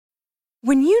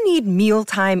When you need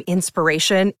mealtime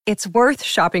inspiration, it's worth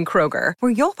shopping Kroger,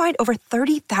 where you'll find over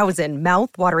 30,000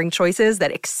 mouth-watering choices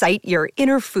that excite your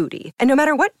inner foodie. And no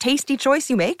matter what tasty choice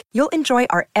you make, you'll enjoy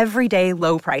our everyday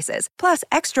low prices, plus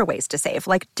extra ways to save,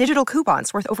 like digital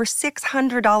coupons worth over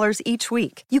 $600 each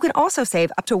week. You can also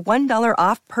save up to $1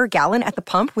 off per gallon at the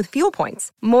pump with fuel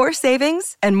points. More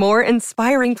savings and more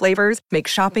inspiring flavors make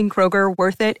shopping Kroger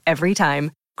worth it every time.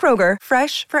 Kroger,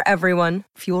 fresh for everyone.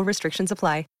 Fuel restrictions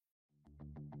apply.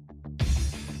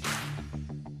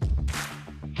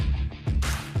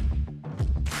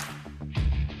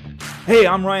 Hey,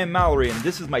 I'm Ryan Mallory, and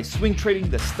this is my Swing Trading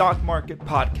the Stock Market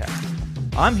podcast.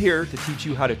 I'm here to teach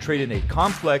you how to trade in a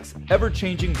complex,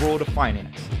 ever-changing world of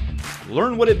finance.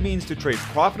 Learn what it means to trade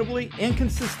profitably and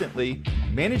consistently,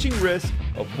 managing risk,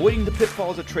 avoiding the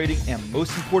pitfalls of trading, and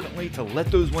most importantly, to let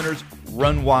those winners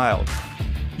run wild.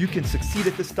 You can succeed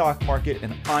at the stock market,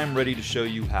 and I'm ready to show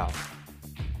you how.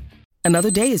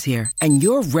 Another day is here, and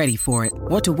you're ready for it.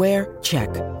 What to wear? Check.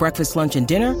 Breakfast, lunch, and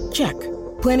dinner? Check.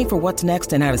 Planning for what's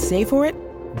next and how to save for it?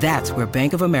 That's where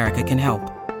Bank of America can help.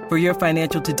 For your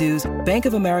financial to-dos, Bank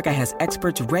of America has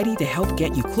experts ready to help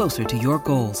get you closer to your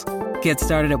goals. Get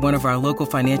started at one of our local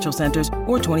financial centers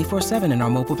or 24/7 in our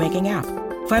mobile banking app.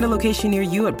 Find a location near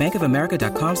you at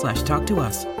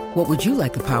bankofamerica.com/talktous. What would you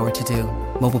like the power to do?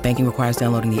 Mobile banking requires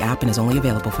downloading the app and is only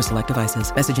available for select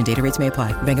devices. Message and data rates may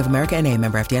apply. Bank of America N.A.,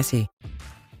 member FDIC.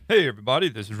 Hey everybody,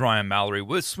 this is Ryan Mallory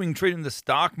with Swing Trading the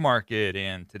Stock Market,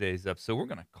 and today's episode we're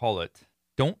going to call it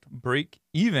Don't Break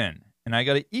Even. And I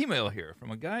got an email here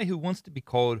from a guy who wants to be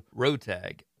called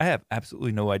Rotag. I have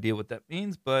absolutely no idea what that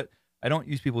means, but I don't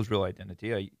use people's real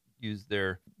identity. I use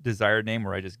their desired name,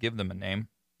 or I just give them a name,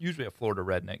 usually a Florida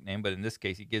redneck name, but in this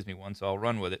case he gives me one, so I'll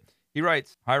run with it. He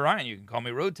writes, "Hi Ryan, you can call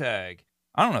me Rotag."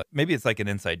 I don't know, maybe it's like an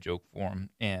inside joke for him,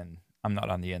 and I'm not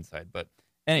on the inside, but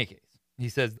in any case. He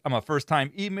says, "I'm a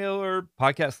first-time emailer,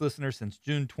 podcast listener since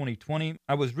June 2020.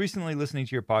 I was recently listening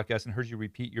to your podcast and heard you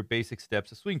repeat your basic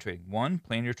steps of swing trading. 1,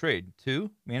 plan your trade.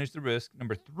 2, manage the risk.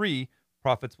 3,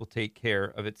 profits will take care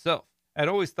of itself. I'd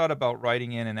always thought about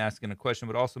writing in and asking a question,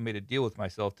 but also made a deal with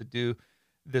myself to do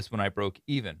this when I broke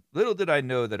even. Little did I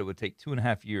know that it would take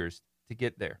 2.5 years to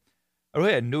get there. I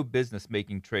really had no business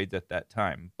making trades at that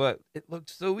time, but it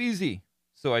looked so easy.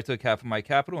 So I took half of my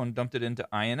capital and dumped it into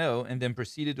INO and then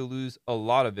proceeded to lose a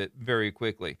lot of it very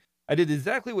quickly. I did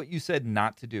exactly what you said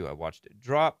not to do. I watched it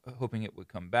drop, hoping it would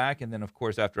come back. And then, of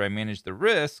course, after I managed the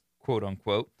risk, quote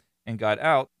unquote, and got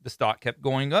out, the stock kept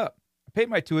going up. I paid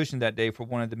my tuition that day for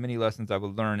one of the many lessons I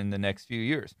would learn in the next few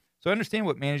years. So I understand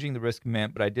what managing the risk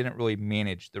meant, but I didn't really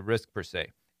manage the risk per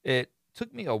se. It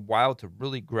took me a while to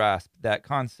really grasp that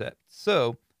concept.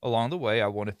 So along the way, I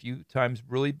won a few times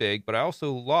really big, but I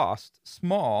also lost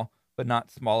small, but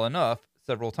not small enough,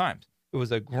 several times. It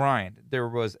was a grind. There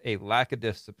was a lack of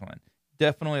discipline.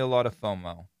 Definitely a lot of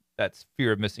FOMO. That's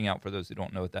fear of missing out for those who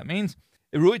don't know what that means.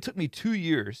 It really took me 2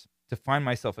 years to find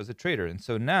myself as a trader. And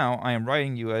so now I am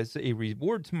writing you as a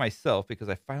reward to myself because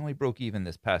I finally broke even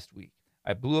this past week.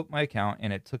 I blew up my account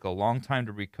and it took a long time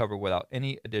to recover without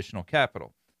any additional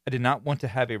capital. I did not want to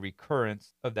have a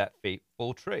recurrence of that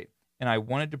fateful trade. And I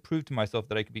wanted to prove to myself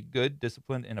that I could be good,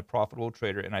 disciplined, and a profitable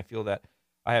trader, and I feel that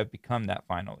I have become that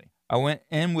finally. I went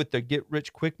in with the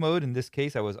get-rich-quick mode. In this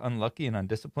case, I was unlucky and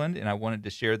undisciplined, and I wanted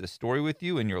to share the story with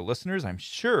you and your listeners. I'm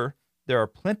sure there are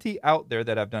plenty out there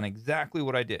that have done exactly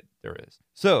what I did. There is.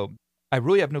 So I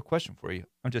really have no question for you.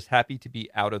 I'm just happy to be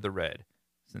out of the red.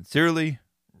 Sincerely,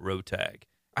 Rotag."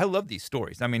 I love these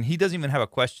stories. I mean, he doesn't even have a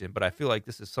question, but I feel like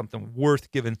this is something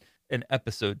worth giving an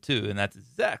episode to, and that's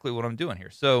exactly what I'm doing here.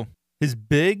 So his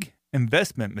big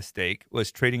investment mistake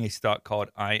was trading a stock called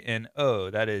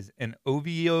INO. That is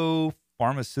Inovio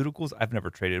Pharmaceuticals. I've never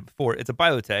traded it before. It's a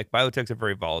biotech. Biotechs are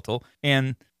very volatile,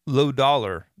 and low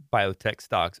dollar biotech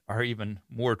stocks are even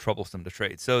more troublesome to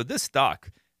trade. So this stock,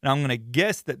 and I'm going to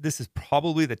guess that this is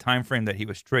probably the time frame that he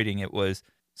was trading. It was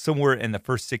somewhere in the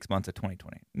first 6 months of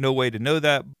 2020. No way to know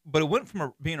that, but it went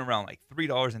from being around like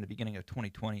 $3 in the beginning of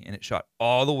 2020, and it shot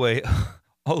all the way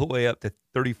up to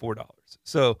 $34.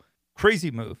 So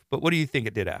crazy move. But what do you think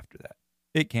it did after that?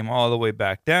 It came all the way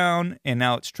back down, and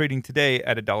now it's trading today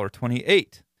at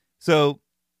 $1.28. So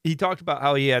he talked about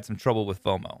how he had some trouble with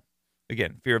FOMO.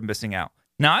 Again, fear of missing out.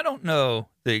 Now, I don't know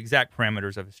the exact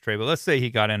parameters of his trade, but let's say he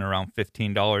got in around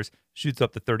 $15, shoots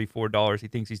up to $34. He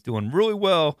thinks he's doing really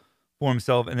well for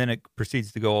himself, and then it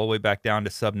proceeds to go all the way back down to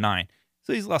sub 9.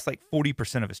 So he's lost like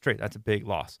 40% of his trade. That's a big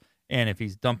loss. And if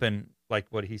he's dumping, like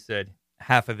what he said,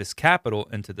 half of his capital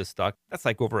into the stock, that's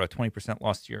like over a 20%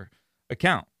 loss to your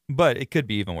account. But it could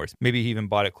be even worse. Maybe he even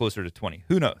bought it closer to 20.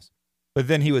 Who knows? But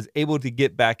then he was able to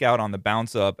get back out on the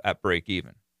bounce up at break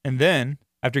even. And then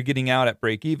after getting out at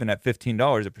break even at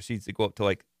 $15, it proceeds to go up to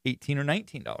like $18 or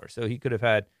 $19. So he could have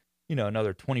had,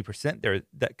 another 20% there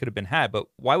that could have been had. But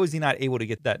why was he not able to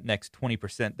get that next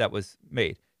 20% that was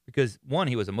made? Because one,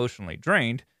 he was emotionally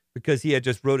drained because he had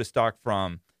just rode a stock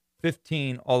from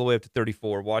 15 all the way up to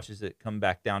 34, watches it come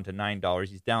back down to $9.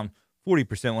 He's down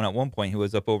 40% when at one point he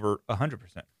was up over 100%.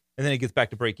 And then he gets back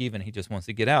to break even. He just wants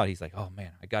to get out. He's like, oh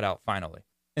man, I got out finally.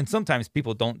 And sometimes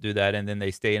people don't do that, and then they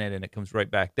stay in it, and it comes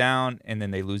right back down, and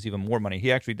then they lose even more money.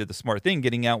 He actually did the smart thing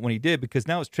getting out when he did, because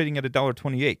now it's trading at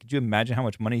 $1.28. Could you imagine how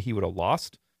much money he would have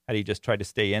lost had he just tried to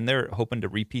stay in there, hoping to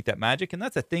repeat that magic? And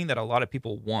that's a thing that a lot of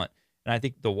people want. And I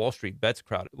think the Wall Street Bets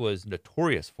crowd was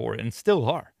notorious for it, and still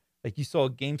are. Like, you saw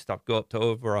GameStop go up to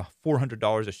over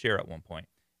 $400 a share at one point,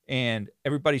 and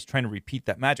everybody's trying to repeat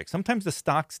that magic. Sometimes the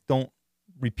stocks don't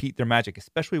repeat their magic,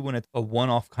 especially when it's a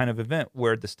one-off kind of event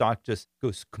where the stock just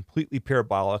goes completely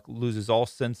parabolic, loses all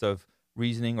sense of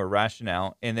reasoning or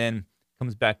rationale, and then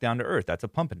comes back down to earth. That's a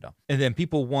pump and dump. And then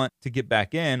people want to get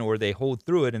back in, or they hold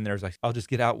through it, and there's like, I'll just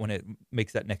get out when it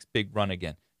makes that next big run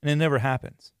again. And it never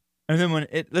happens. And then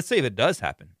let's say if it does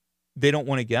happen, they don't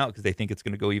want to get out because they think it's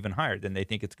going to go even higher. Then they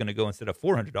think it's going to go, instead of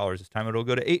 $400 this time, it'll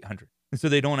go to $800. And so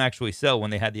they don't actually sell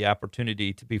when they had the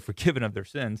opportunity to be forgiven of their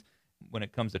sins when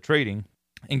it comes to trading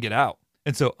and get out.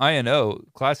 And so INO,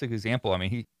 classic example. I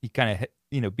mean, he kind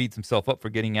of, beats himself up for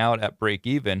getting out at break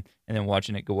even and then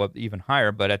watching it go up even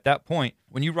higher. But at that point,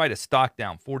 when you write a stock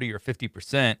down 40 or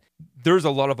 50%, there's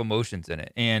a lot of emotions in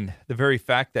it. And the very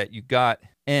fact that you got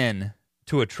in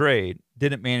to a trade,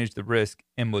 didn't manage the risk,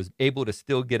 and was able to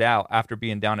still get out after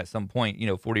being down at some point,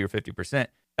 40 or 50%,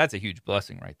 that's a huge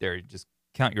blessing right there. You just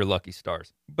count your lucky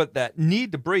stars. But that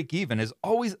need to break even is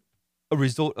always a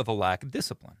result of a lack of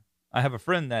discipline. I have a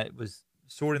friend that was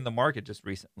shorting the market just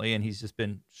recently, and he's just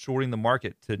been shorting the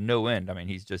market to no end. I mean,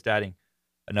 he's just adding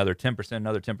another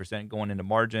 10%, going into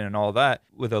margin and all that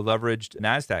with a leveraged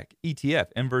NASDAQ ETF,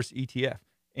 inverse ETF,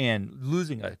 and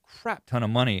losing a crap ton of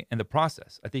money in the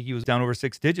process. I think he was down over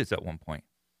 6 digits at one point.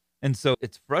 And so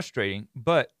it's frustrating,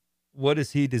 but what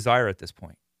does he desire at this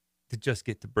point? To just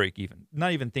get to break even.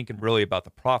 Not even thinking really about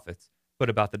the profits, but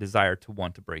about the desire to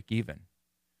want to break even.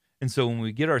 And so when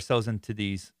we get ourselves into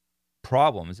these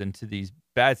problems, into these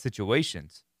bad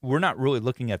situations, we're not really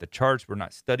looking at the charts. We're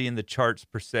not studying the charts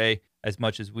per se as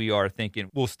much as we are thinking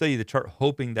we'll study the chart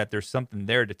hoping that there's something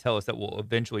there to tell us that we'll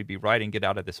eventually be right and get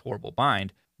out of this horrible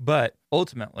bind. But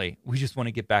ultimately, we just want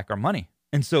to get back our money.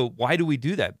 And so why do we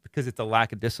do that? Because it's a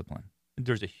lack of discipline.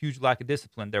 There's a huge lack of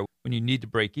discipline there when you need to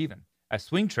break even. As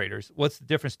swing traders, what's the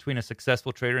difference between a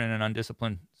successful trader and an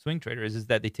undisciplined swing trader is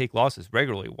that they take losses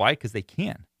regularly. Why? Because they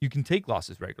can. You can take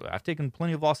losses regularly. I've taken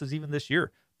plenty of losses even this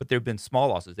year, but they've been small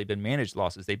losses. They've been managed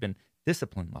losses. They've been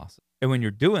disciplined losses. And when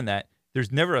you're doing that,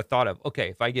 there's never a thought of, okay,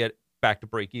 if I get back to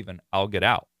break even, I'll get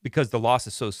out. Because the loss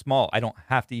is so small, I don't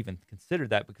have to even consider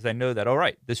that, because I know that, all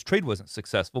right, this trade wasn't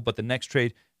successful, but the next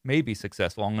trade may be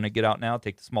successful. I'm going to get out now,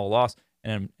 take the small loss,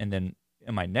 and then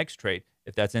in my next trade,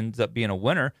 if that ends up being a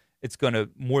winner, it's going to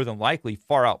more than likely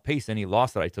far outpace any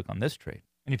loss that I took on this trade.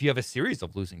 And if you have a series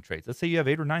of losing trades, let's say you have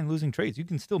 8 or 9 losing trades, you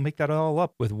can still make that all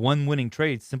up with one winning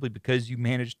trade simply because you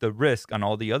managed the risk on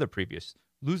all the other previous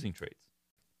losing trades.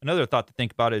 Another thought to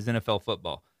think about is NFL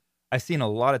football. I've seen a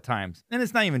lot of times, and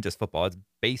it's not even just football, it's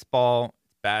baseball,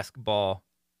 it's basketball,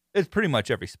 it's pretty much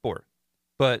every sport.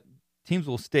 But teams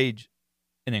will stage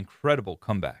an incredible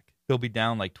comeback. They'll be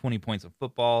down like 20 points in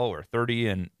football or 30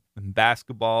 in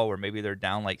basketball, or maybe they're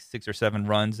down like 6 or 7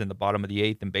 runs in the bottom of the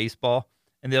 8th in baseball,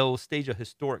 and they'll stage a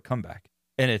historic comeback,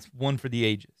 and it's one for the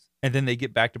ages. And then they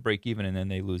get back to break even, and then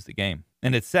they lose the game.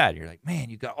 And it's sad. You're like,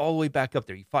 man, you got all the way back up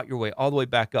there. You fought your way all the way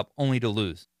back up only to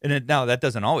lose. And now that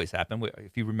doesn't always happen.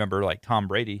 If you remember, like Tom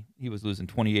Brady, he was losing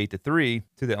 28-3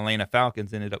 to the Atlanta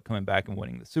Falcons, ended up coming back and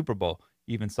winning the Super Bowl.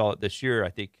 You even saw it this year.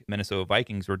 I think Minnesota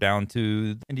Vikings were down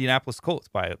to Indianapolis Colts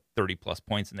by 30-plus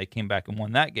points, and they came back and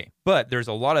won that game. But there's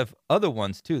a lot of other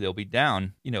ones, too. They'll be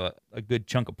down, a good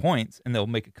chunk of points, and they'll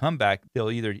make a comeback. They'll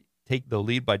either take the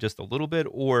lead by just a little bit,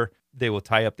 or they will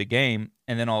tie up the game,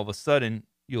 and then all of a sudden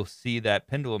you'll see that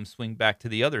pendulum swing back to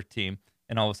the other team,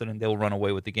 and all of a sudden they'll run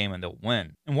away with the game and they'll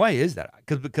win. And why is that?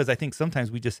 Because I think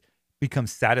sometimes we just become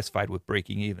satisfied with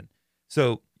breaking even.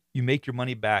 So you make your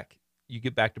money back, you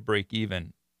get back to break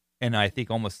even, and I think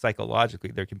almost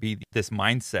psychologically there can be this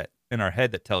mindset in our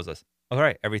head that tells us, all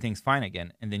right, everything's fine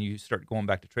again, and then you start going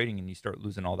back to trading and you start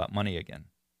losing all that money again.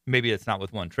 Maybe it's not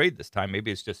with one trade this time,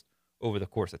 maybe it's just over the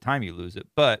course of time you lose it,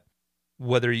 but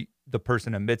whether the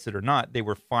person admits it or not, they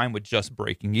were fine with just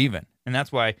breaking even. And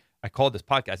that's why I called this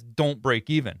podcast, Don't Break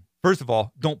Even. First of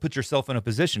all, don't put yourself in a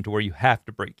position to where you have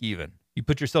to break even. You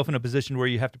put yourself in a position where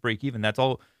you have to break even. That's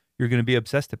all you're going to be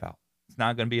obsessed about. It's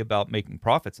not going to be about making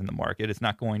profits in the market. It's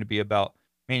not going to be about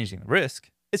managing the risk.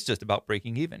 It's just about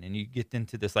breaking even. And you get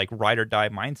into this like ride or die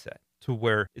mindset to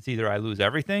where it's either I lose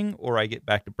everything or I get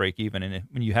back to break even. And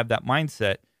when you have that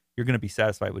mindset, you're going to be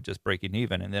satisfied with just breaking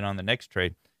even. And then on the next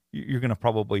trade, you're going to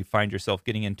probably find yourself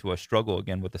getting into a struggle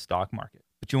again with the stock market.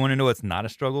 But you want to know what's not a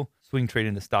struggle?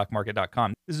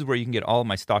 SwingTradingTheStockMarket.com. This is where you can get all of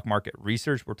my stock market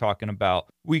research. We're talking about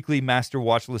weekly master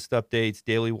watch list updates,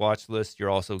 daily watch lists. You're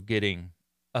also getting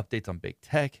updates on big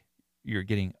tech. You're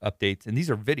getting updates, and these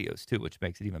are videos too, which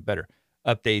makes it even better.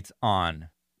 Updates on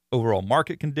overall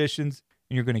market conditions,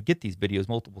 and you're going to get these videos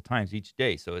multiple times each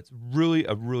day. So it's really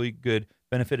a really good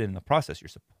benefit in the process. You're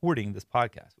supporting this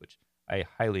podcast, which I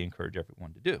highly encourage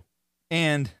everyone to do.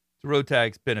 And to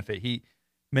Rotag's benefit, he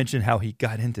mentioned how he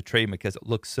got into trading because it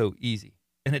looks so easy.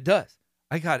 And it does.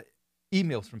 I got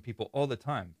emails from people all the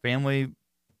time, family,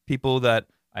 people that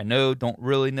I know, don't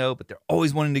really know, but they're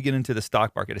always wanting to get into the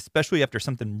stock market, especially after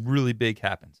something really big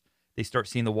happens. They start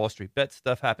seeing the Wall Street Bet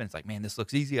stuff happen. It's like, man, this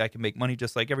looks easy. I can make money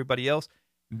just like everybody else.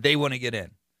 They want to get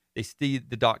in. They see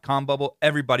the dot-com bubble.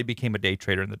 Everybody became a day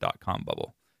trader in the dot-com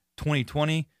bubble.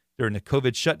 2020, during the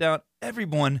COVID shutdown,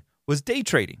 everyone was day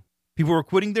trading. People were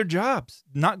quitting their jobs,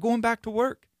 not going back to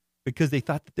work because they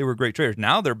thought that they were great traders.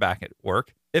 Now they're back at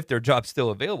work if their job's still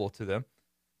available to them.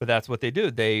 But that's what they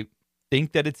do. They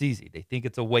think that it's easy. They think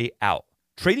it's a way out.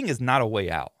 Trading is not a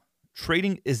way out.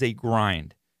 Trading is a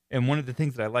grind. And one of the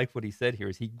things that I like what he said here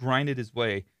is he grinded his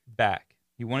way back.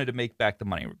 He wanted to make back the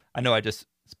money. I know I just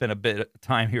spent a bit of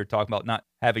time here talking about not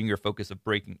having your focus of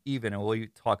breaking even, and we'll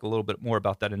talk a little bit more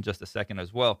about that in just a second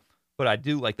as well. But I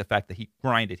do like the fact that he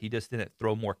grinded. He just didn't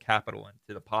throw more capital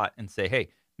into the pot and say, hey,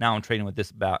 now I'm trading with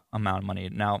this amount of money.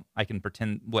 Now I can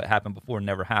pretend what happened before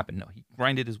never happened. No, he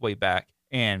grinded his way back,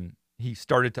 and he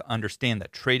started to understand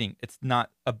that trading, it's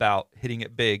not about hitting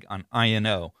it big on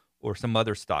INO or some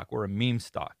other stock or a meme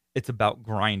stock. It's about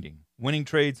grinding, winning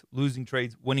trades, losing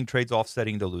trades, winning trades,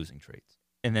 offsetting the losing trades.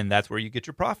 And then that's where you get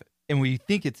your profit. And when you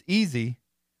think it's easy,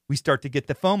 we start to get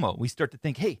the FOMO. We start to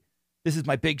think, hey, this is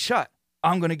my big shot.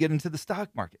 I'm going to get into the stock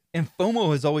market. And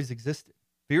FOMO has always existed.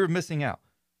 Fear of missing out.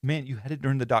 Man, you had it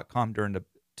during the dot-com during the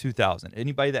 2000.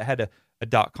 Anybody that had a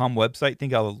dot-com website,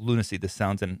 think how lunacy this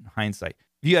sounds in hindsight.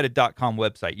 If you had a dot-com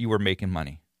website, you were making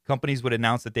money. Companies would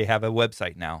announce that they have a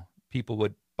website now. People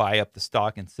would buy up the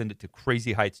stock and send it to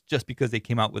crazy heights just because they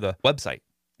came out with a website.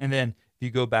 And then if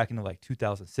you go back into like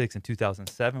 2006 and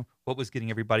 2007, what was getting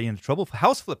everybody into trouble?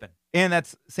 House flipping. And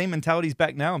that's same mentality's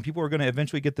back now. And people are going to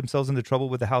eventually get themselves into trouble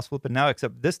with the house flipping now,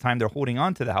 except this time they're holding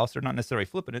on to the house. They're not necessarily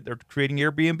flipping it. They're creating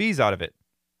Airbnbs out of it.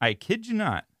 I kid you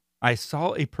not. I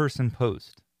saw a person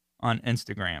post on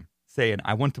Instagram saying,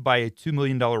 I want to buy a $2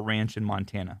 million ranch in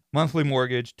Montana. Monthly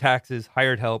mortgage, taxes,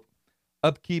 hired help,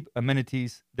 upkeep,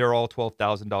 amenities, they're all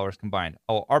 $12,000 combined.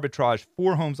 I'll arbitrage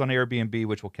 4 homes on Airbnb,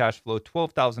 which will cash flow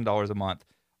 $12,000 a month.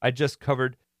 I just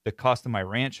covered the cost of my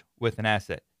ranch with an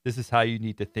asset. This is how you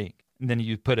need to think. And then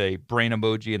you put a brain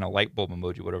emoji and a light bulb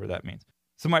emoji, whatever that means.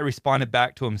 Somebody responded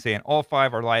back to him saying, all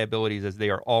 5 are liabilities as they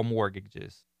are all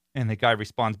mortgages. And the guy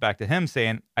responds back to him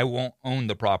saying, I won't own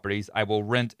the properties. I will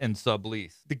rent and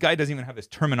sublease. The guy doesn't even have his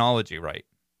terminology right.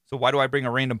 So why do I bring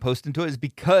a random post into it? Is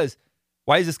because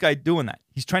why is this guy doing that?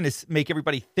 He's trying to make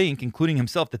everybody think, including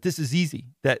himself, that this is easy.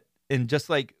 And just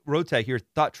like Rotag here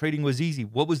thought trading was easy.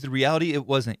 What was the reality? It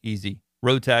wasn't easy.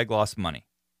 Rotag lost money.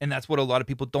 And that's what a lot of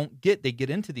people don't get. They get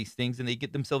into these things and they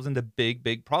get themselves into big,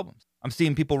 big problems. I'm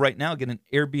seeing people right now getting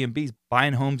Airbnbs,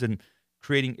 buying homes and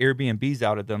creating Airbnbs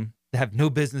out of them that have no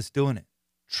business doing it.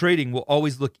 Trading will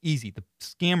always look easy. The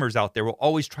scammers out there will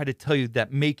always try to tell you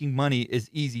that making money is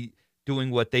easy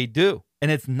doing what they do. And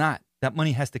it's not. That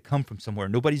money has to come from somewhere.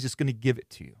 Nobody's just going to give it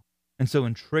to you. And so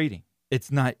in trading,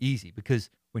 it's not easy because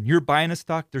when you're buying a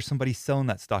stock, there's somebody selling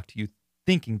that stock to you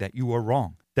thinking that you are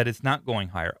wrong, that it's not going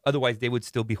higher. Otherwise, they would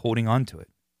still be holding on to it.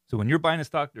 So when you're buying a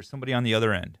stock, there's somebody on the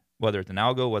other end, whether it's an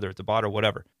algo, whether it's a bot or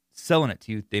whatever, selling it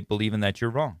to you, they believing that you're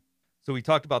wrong. So we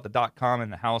talked about the dot-com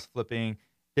and the house flipping.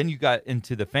 Then you got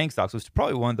into the FANG stocks, which is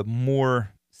probably one of the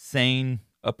more sane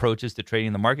approaches to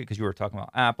trading the market because you were talking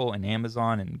about Apple and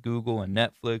Amazon and Google and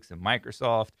Netflix and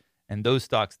Microsoft and those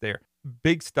stocks there.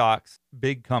 Big stocks,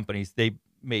 big companies, they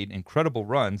made incredible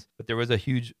runs, but there was a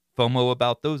huge FOMO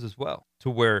about those as well, to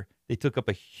where they took up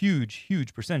a huge,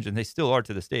 huge percentage, and they still are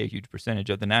to this day a huge percentage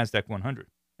of the NASDAQ 100.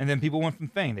 And then people went from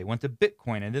FANG, they went to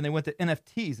Bitcoin, and then they went to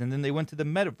NFTs, and then they went to the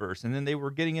metaverse, and then they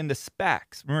were getting into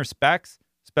SPACs. Remember SPACs?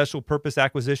 Special Purpose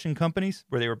Acquisition Companies,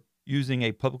 where they were using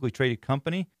a publicly traded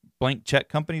company, blank check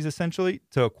companies essentially,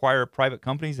 to acquire private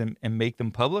companies and make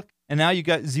them public. And now you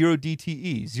got zero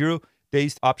DTE, zero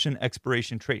days option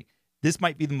expiration trading. This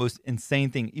might be the most insane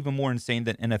thing, even more insane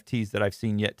than NFTs that I've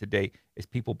seen yet today, is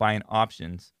people buying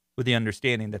options with the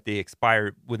understanding that they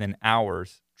expire within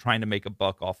hours, trying to make a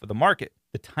buck off of the market.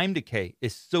 The time decay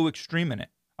is so extreme in it.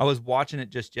 I was watching it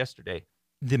just yesterday.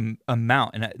 The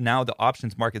amount, and now the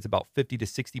options market's about 50 to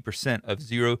 60% of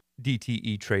zero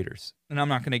DTE traders. And I'm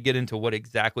not going to get into what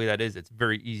exactly that is. It's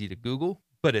very easy to Google,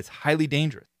 but it's highly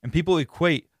dangerous. And people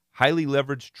equate highly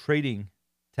leveraged trading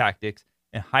tactics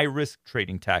and high risk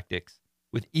trading tactics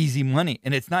with easy money.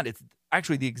 And it's not, it's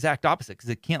actually the exact opposite, because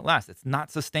it can't last. It's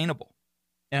not sustainable.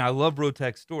 And I love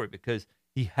Rotek's story because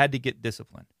he had to get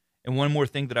disciplined. And one more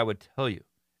thing that I would tell you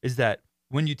is that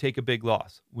when you take a big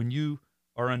loss, when you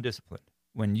are undisciplined,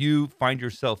 when you find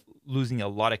yourself losing a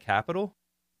lot of capital,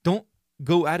 don't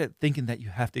go at it thinking that you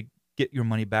have to get your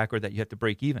money back or that you have to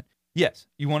break even. Yes,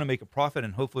 you want to make a profit,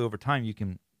 and hopefully over time you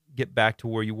can get back to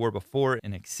where you were before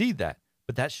and exceed that.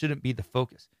 But that shouldn't be the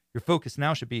focus. Your focus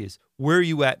now should be is where are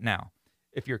you at now?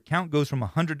 If your account goes from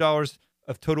 $100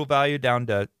 of total value down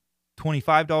to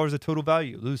 $25 of total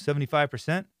value, you lose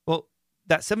 75%. Well,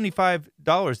 that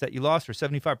 $75 that you lost, or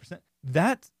 75%,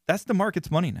 that's the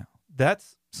market's money now.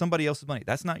 That's somebody else's money.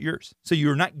 That's not yours. So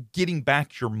you're not getting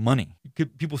back your money.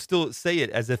 People still say it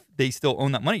as if they still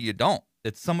own that money. You don't.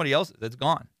 It's somebody else's. It's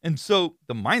gone. And so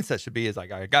the mindset should be is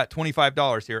like, I got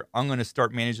 $25 here. I'm going to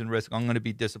start managing risk. I'm going to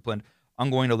be disciplined. I'm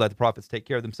going to let the profits take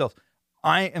care of themselves.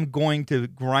 I am going to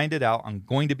grind it out. I'm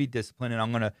going to be disciplined, and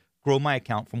I'm going to grow my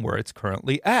account from where it's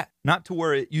currently at, not to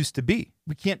where it used to be.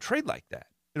 We can't trade like that.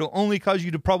 It'll only cause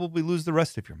you to probably lose the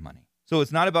rest of your money. So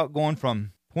it's not about going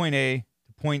from point A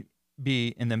to point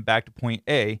B and then back to point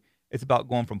A. It's about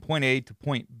going from point A to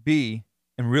point B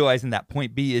and realizing that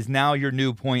point B is now your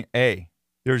new point A.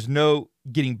 There's no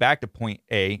getting back to point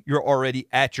A. You're already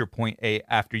at your point A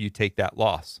after you take that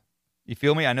loss. You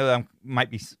feel me? I know that I might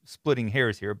be splitting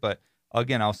hairs here, but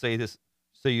again, I'll say this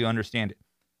so you understand it.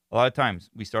 A lot of times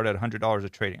we start at $100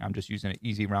 of trading. I'm just using an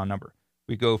easy round number.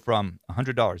 We go from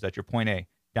 $100, that's your point A,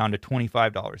 down to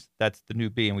 $25. That's the new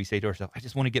B. And we say to ourselves, I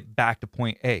just want to get back to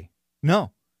point A.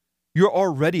 No, you're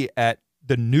already at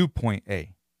the new point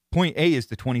A. Point A is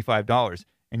the $25,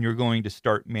 and you're going to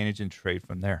start managing trade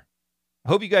from there. I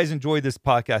hope you guys enjoyed this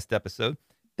podcast episode.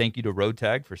 Thank you to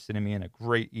Rotek for sending me in a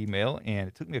great email. And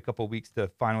it took me a couple of weeks to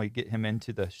finally get him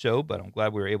into the show, but I'm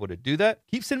glad we were able to do that.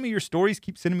 Keep sending me your stories.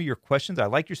 Keep sending me your questions. I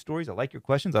like your stories. I like your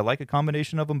questions. I like a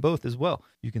combination of them both as well.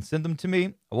 You can send them to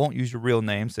me. I won't use your real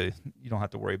name, so you don't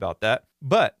have to worry about that.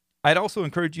 But I'd also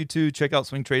encourage you to check out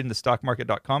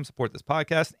swingtradingthestockmarket.com, support this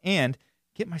podcast, and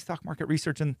get my stock market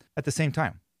research in at the same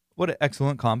time. What an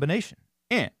excellent combination.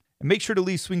 And make sure to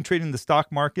leave Swing Trading the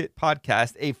Stock Market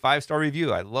podcast a 5-star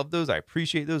review. I love those. I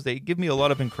appreciate those. They give me a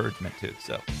lot of encouragement too.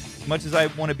 So as much as I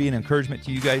want to be an encouragement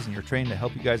to you guys in your training to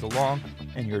help you guys along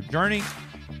in your journey,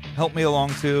 help me along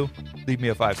too. Leave me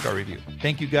a 5-star review.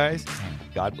 Thank you guys, and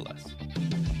God bless.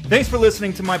 Thanks for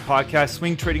listening to my podcast,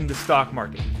 Swing Trading the Stock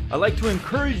Market. I'd like to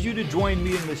encourage you to join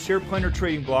me in the Share Planner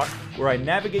Trading Block, where I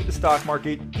navigate the stock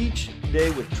market each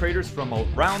day with traders from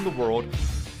around the world.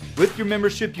 With your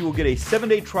membership, you will get a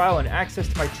 7-day trial and access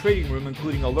to my trading room,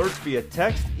 including alerts via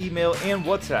text, email, and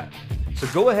WhatsApp. So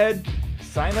go ahead,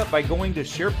 sign up by going to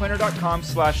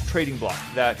shareplanner.com/trading block.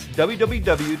 That's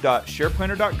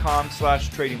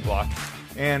www.shareplanner.com/trading block.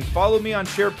 And follow me on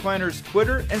Share Planner's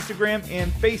Twitter, Instagram,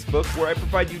 and Facebook, where I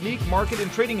provide unique market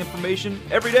and trading information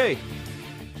every day.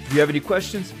 If you have any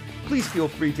questions, please feel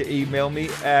free to email me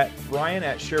at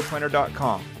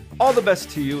brian@shareplanner.com. All the best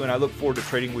to you, and I look forward to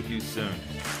trading with you soon.